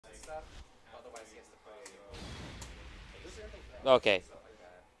Okay.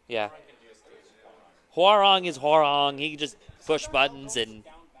 Yeah. Hwoarang is Hwoarang. He can just push buttons and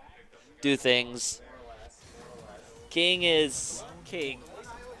do things. King is King.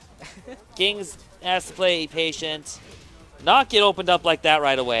 King's has to play patient, not get opened up like that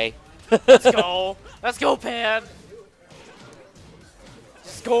right away. Let's go. Let's go, Pan.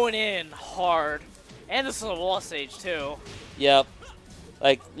 Just going in hard. And this is a wall stage, too. Yep.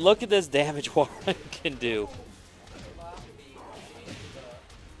 Like, look at this damage Hwoarang can do.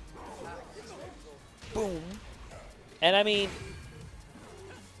 Boom. And I mean...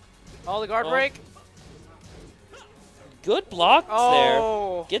 Oh, the guard break. Good blocks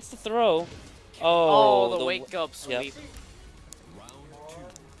there. Gets the throw. Oh, the wake up sweep. Yep.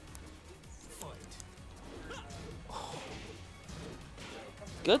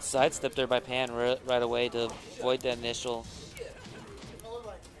 Good sidestep there by Pan right away to avoid that initial.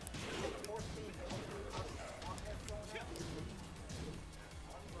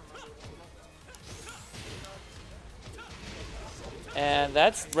 And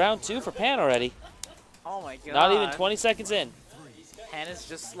that's round 2 for Pan already. Oh my god. Not even 20 seconds in. Pan is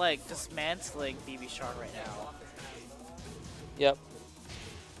just like dismantling BBShark right now. Yep.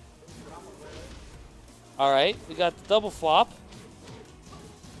 Alright, we got the double flop.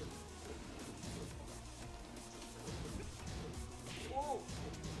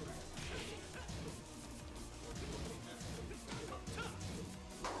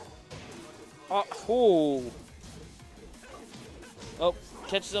 Oh,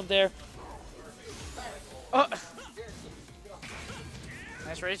 catches him there.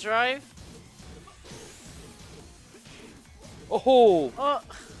 Nice raise drive. Oh.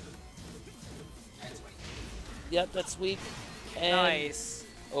 Yep, that's weak. And nice.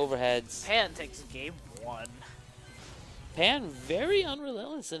 Overheads. Pan takes game 1. Pan very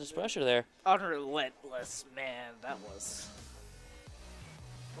unrelentless in his pressure there. Unrelentless, man. That was.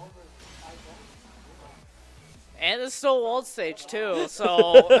 And it's still walled stage too,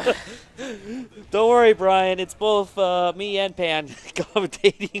 so. Don't worry, Brian. It's both me and Pan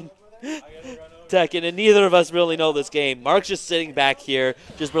commentating Tekken, and neither of us really know this game. Mark's just sitting back here,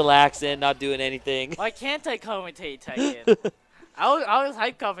 just relaxing, not doing anything. Why can't I commentate Tekken? I was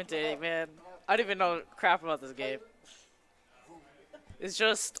hype commentating, man. I didn't even know crap about this game. It's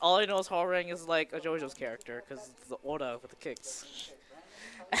just all I know is Hwoarang is like a JoJo's character because it's the Oda with the kicks.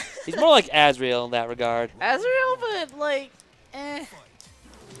 He's more like Azrael in that regard. Azrael, but like,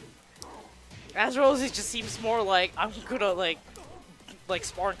 Azrael just seems more like I'm gonna like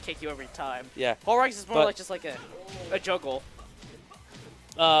Spartan kick you every time. Yeah. Hwoarang is more like just like a juggle.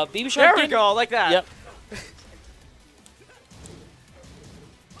 BBShark. There we go, like that. Yep.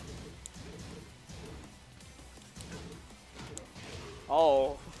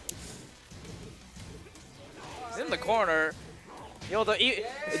 Oh. He's in the corner. Yo,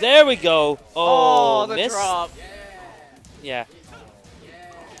 there we go. Oh, the miss. drop. Yeah.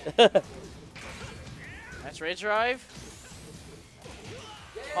 Nice rage drive.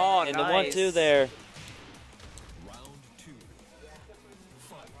 Oh, and nice. the 1-2 there.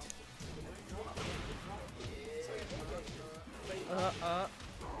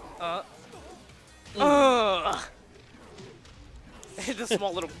 The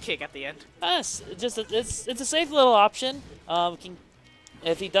small little kick at the end. Yes, it's a safe little option.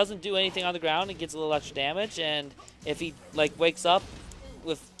 If he doesn't do anything on the ground, he gets a little extra damage, and if he like wakes up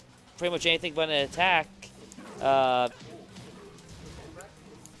with pretty much anything but an attack,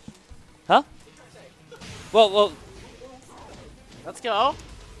 Well. Let's go.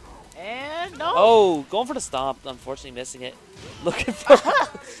 And no. Oh, going for the stomp. Unfortunately, missing it. Looking for.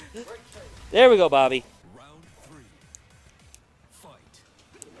 There we go, Bobby.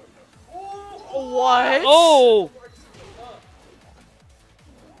 What? Oh!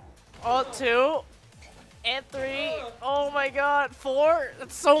 Oh, 2 and 3. Oh my god, 4.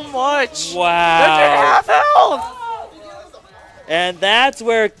 That's so much. Wow. That's your half health. And that's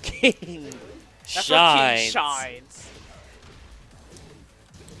where King shines. Where King shines.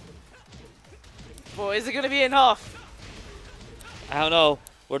 Boy, is it gonna be enough? I don't know.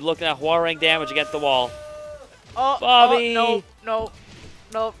 We're looking at Hwoarang damage against the wall. Oh, Bobby. Oh, no.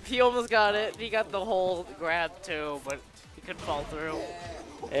 Nope, he almost got it. He got the whole grab too, but he couldn't fall through.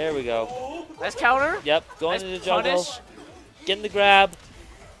 There we go. Nice counter. Yep, going nice into the jungle. Punish. Getting the grab.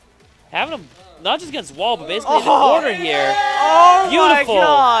 Having him not just against the wall, but basically in the corner here. Oh Beautiful. My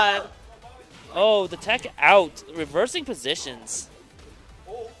god. Oh, the tech out. Reversing positions.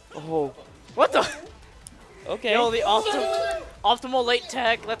 Oh. What the? Okay. Yo, the optimal late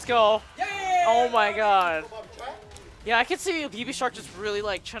tech. Let's go. Oh my god. Yeah, I can see BBShark just really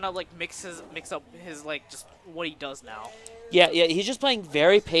like trying to like mix up his like just what he does now. Yeah, he's just playing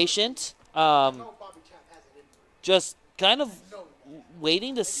very patient. Just kind of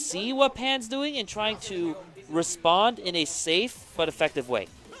waiting to see what Pan's doing and trying to respond in a safe but effective way.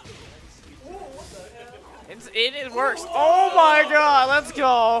 It works. Oh my god, let's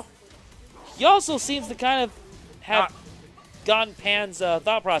go. He also seems to kind of have gotten Pan's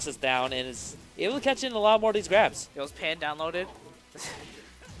thought process down and is able to catch in a lot more of these grabs. Was Pan downloaded?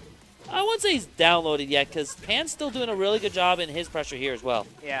 I wouldn't say he's downloaded yet because Pan's still doing a really good job in his pressure here as well.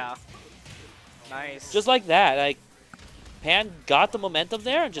 Yeah. Nice. Just like that, like Pan got the momentum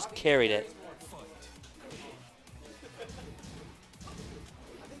there and just carried it.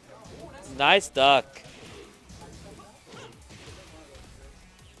 Nice duck.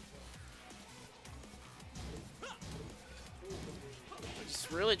 Just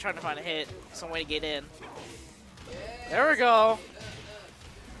really trying to find a hit, some way to get in. There we go.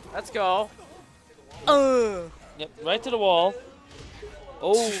 Let's go. Yep, right to the wall.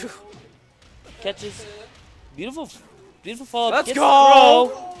 Oh, catches. Beautiful follow-up. Let's Gets go.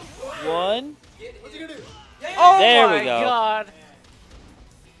 Throw. One. Oh There my we go. god.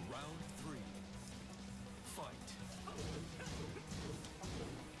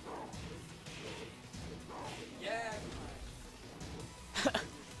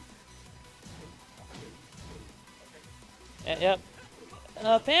 Yep.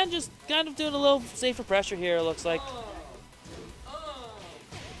 Pan just kind of doing a little safer pressure here, it looks like.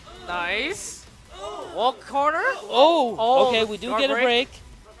 Nice. Walk corner. Oh, okay, we do guard get a break.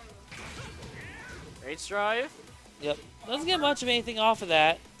 Great drive. Yep. Doesn't get much of anything off of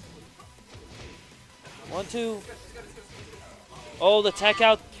that. 1, 2. Oh, the tech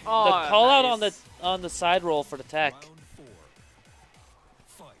out. Oh, the call out nice. on the side roll for the tech.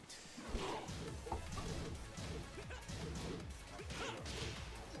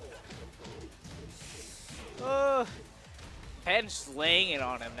 Pan's just laying it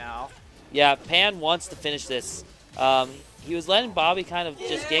on him now. Yeah, Pan wants to finish this. He was letting Bobby kind of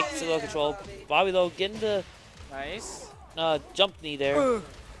just get solo control. Bobby, though, getting the Nice. jump knee there.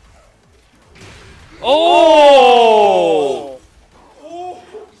 Oh!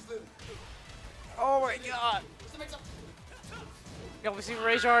 Oh my god. Yo, we see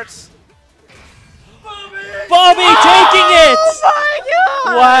Rage Arts. Bobby taking it! Oh my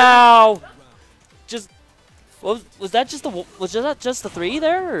god! Wow! Just was that just the 3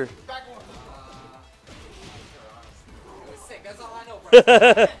 there? Or?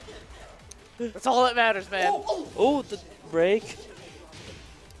 That's all that matters, man. Oh, the break.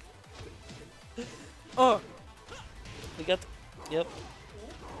 We got yep.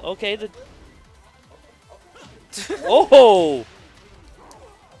 Okay, the oh!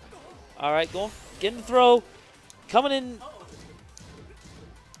 All right, going, getting the throw, coming in.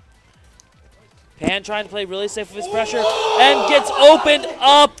 Pan trying to play really safe with his pressure and gets opened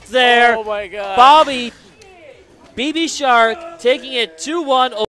up there. Oh my god. Bobby, BBShark taking it 2-1.